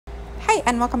Hi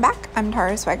and welcome back. I'm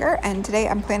Tara Swagger and today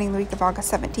I'm planning the week of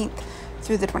August 17th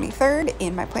through the 23rd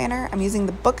in my planner. I'm using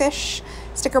the Bookish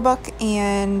sticker book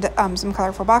and some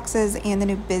colorful boxes and the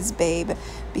new Biz Babe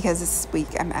because this week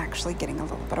I'm actually getting a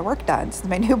little bit of work done since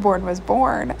my newborn was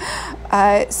born.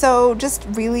 So just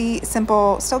really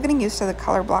simple, still getting used to the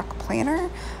color block planner.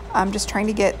 I'm just trying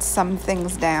to get some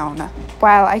things down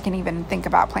while I can even think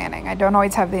about planning. I don't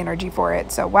always have the energy for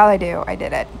it, so while I do, I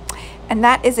did it. And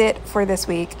that is it for this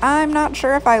week. I'm not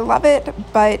sure if I love it,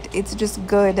 but it's just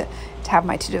good to have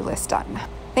my to-do list done.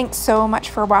 Thanks so much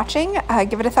for watching.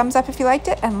 Give it a thumbs up if you liked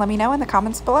it and let me know in the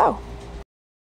comments below.